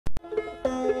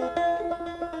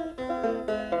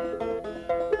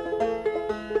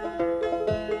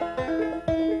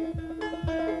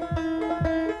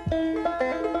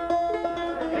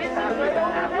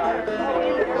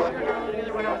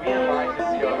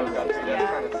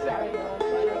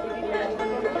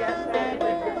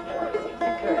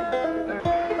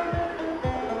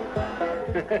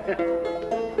Voila.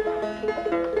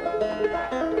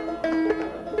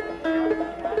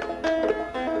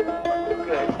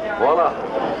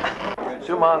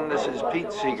 Suman, this is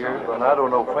Pete Seeger, and I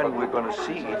don't know when we're going to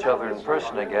see each other in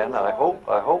person again. I hope,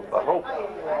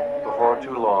 before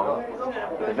too long.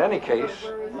 In any case,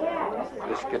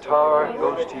 this guitar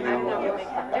goes to you,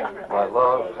 my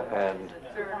love, and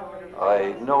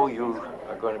I know you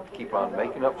are going to keep on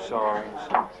making up songs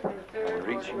and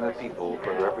reaching the people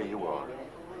wherever you are.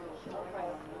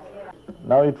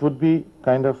 Now it would be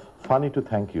kind of funny to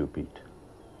thank you, Pete,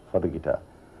 for the guitar.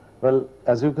 Well,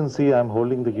 as you can see, I'm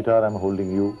holding the guitar, I'm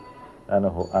holding you, and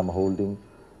I'm holding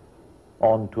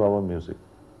on to our music.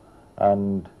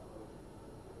 And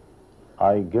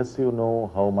I guess you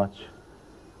know how much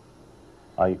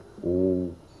I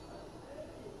owe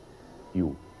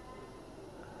you.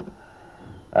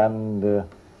 And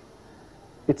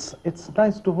it's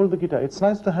nice to hold the guitar. It's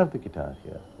nice to have the guitar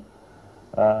here.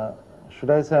 Should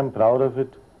I say I'm proud of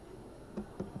it?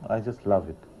 I just love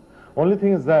it. Only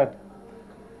thing is that,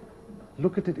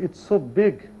 look at it, it's so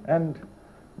big and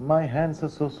my hands are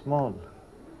so small.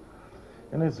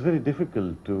 And it's very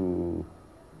difficult to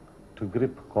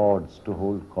grip chords, to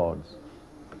hold chords.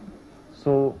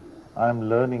 So I'm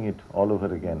learning it all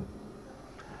over again.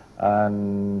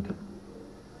 And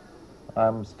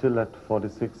I'm still at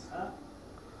 46,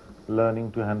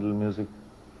 learning to handle music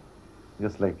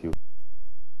just like you.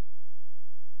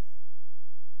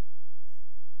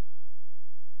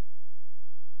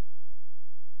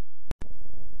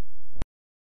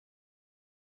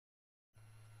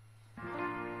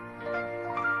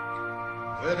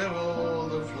 Where have all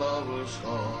the flowers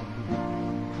gone?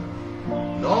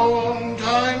 Long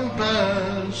time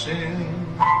passing.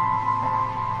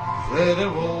 Where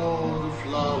have all the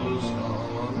flowers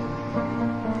gone?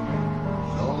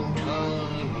 Long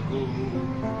time ago.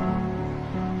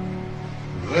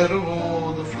 Where have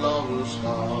all the flowers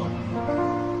gone?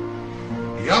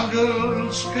 Young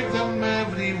girls pick them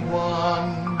every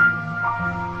one.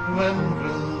 When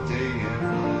will they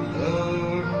ever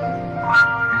learn?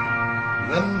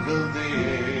 When will they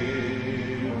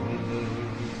ever learn?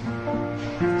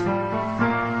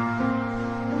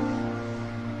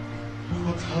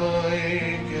 Kothay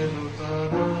gelo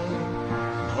tara,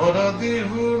 dhora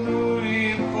dehu nuri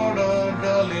pada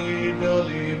dale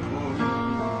dale phul.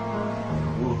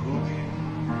 Bahudin,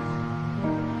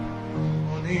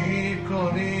 onek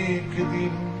onek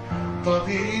din,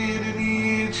 tader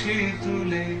niche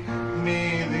tule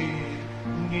meyeder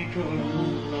nitol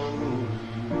langul.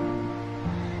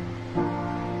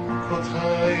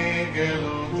 Kothay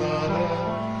gelo tara,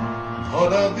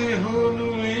 dhora dehu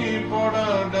nui pada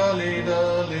dale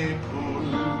dale phul.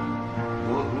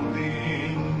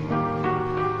 Bahudin,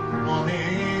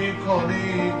 onek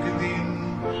onek din,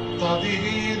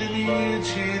 tader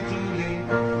niche tule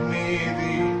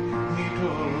meyeder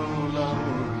nitol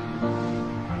langul.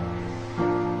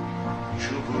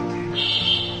 Shubhodin,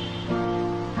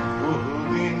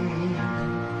 bahudin,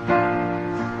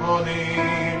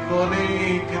 onek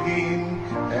onek din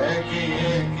একে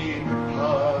একে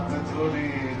হাত ধরে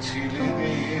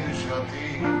ছেলেদের সাথে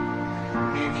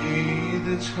মেঘের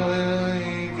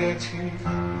ছায়ায় গেছে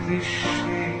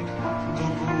গ্রীষ্মের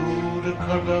দুপুর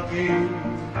কাটাতে।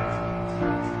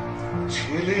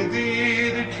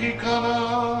 ছেলেদের ঠিকানা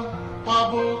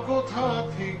পাবো কোথা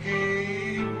থেকে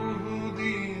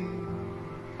বহুদিন,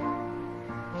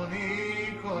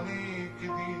 অনেক অনেক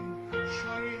দিন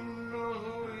সৈন্য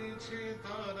হয়েছে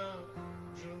তারা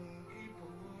জঙ্গি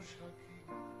পোশাকে,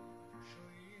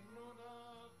 সৈন্যরা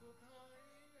কোথায়?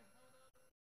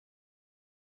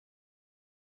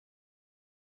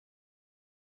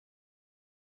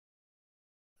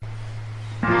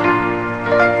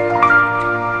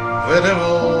 Where have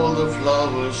all the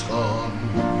flowers gone?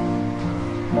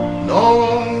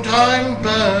 Long time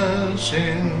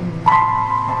passing.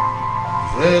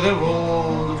 Where have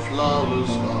all the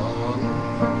flowers gone?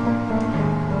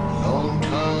 Long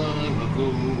time ago.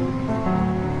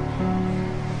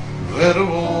 Where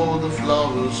have all the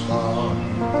flowers gone?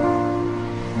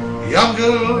 Young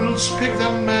girls pick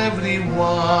them every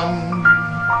one.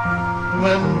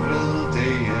 When will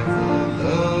they ever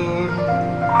learn?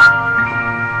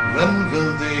 When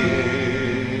will they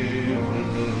ever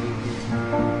learn?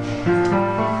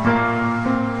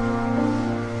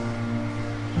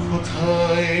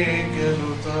 Kothay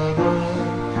gelo tara,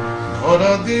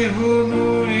 dhora dehu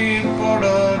nuri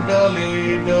pada dale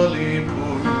dale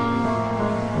phul.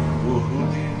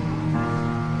 Bahudin,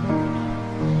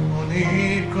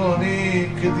 onek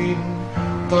onek din,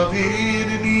 tader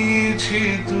niche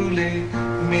tule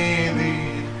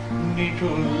meyeder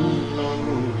nitol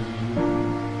langul.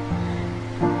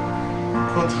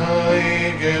 কোথায়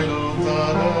গেল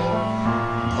তারা,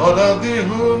 ভরা দেহ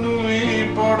নুয়ে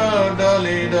পড়া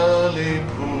ডালে ডালে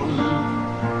ফুল।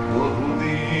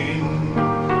 বহুদিন,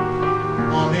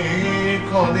 অনেক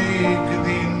অনেক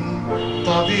দিন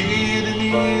তাদের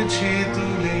নিয়েছে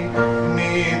তুলে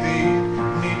মেয়েদের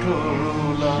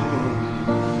নিঠোর আঙুল।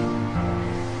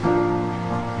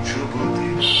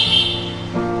 যুবতীরা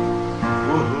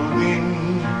বহুদিন,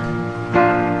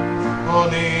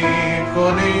 অনেক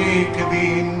অনেক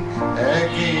দিন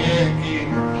একে একে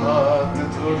হাত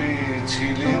ধরে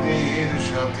ছেলেদের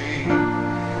সাথে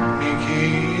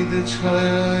মেঘের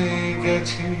ছায়ায়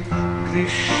গেছে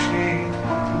গ্রীষ্মের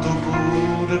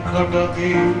দুপুর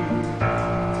কাটাতে।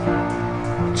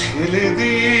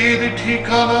 ছেলেদের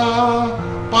ঠিকানা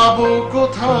পাবো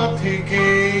কোথা থেকে?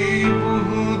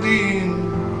 বহুদিন,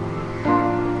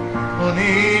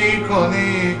 অনেক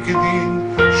অনেক দিন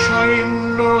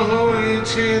সৈন্য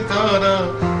হয়েছে তারা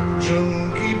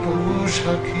জঙ্গি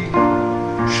পোশাকে।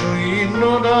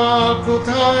 সৈন্যরা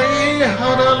কোথায়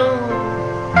হারালো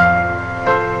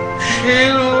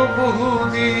সেও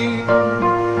বহুদিন,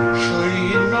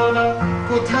 সৈন্যরা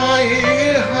কোথায়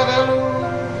হারালো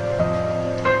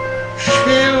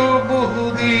সেও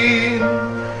বহুদিন।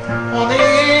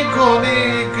 অনেক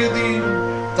অনেক দিন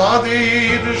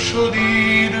তাদের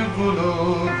শরীরগুলো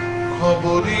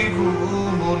খবরে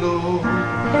ঘুমলো।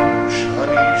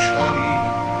 সারি সারি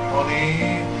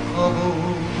অনেক খবর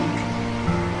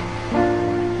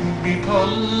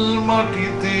বিফল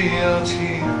মাটিতে আছে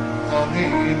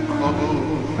তাদের খবর।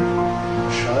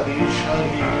 সারি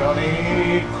সারি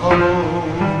অনেক খবর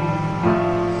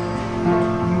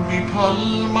বিফল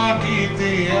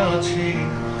মাটিতে আছে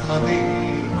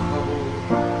তাদের খবর।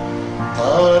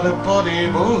 তারপরে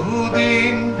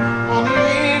বহুদিন,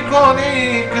 অনেক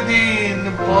অনেক দিন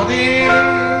পরে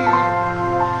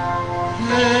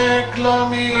একলা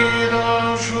মেয়েরা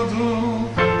শুধু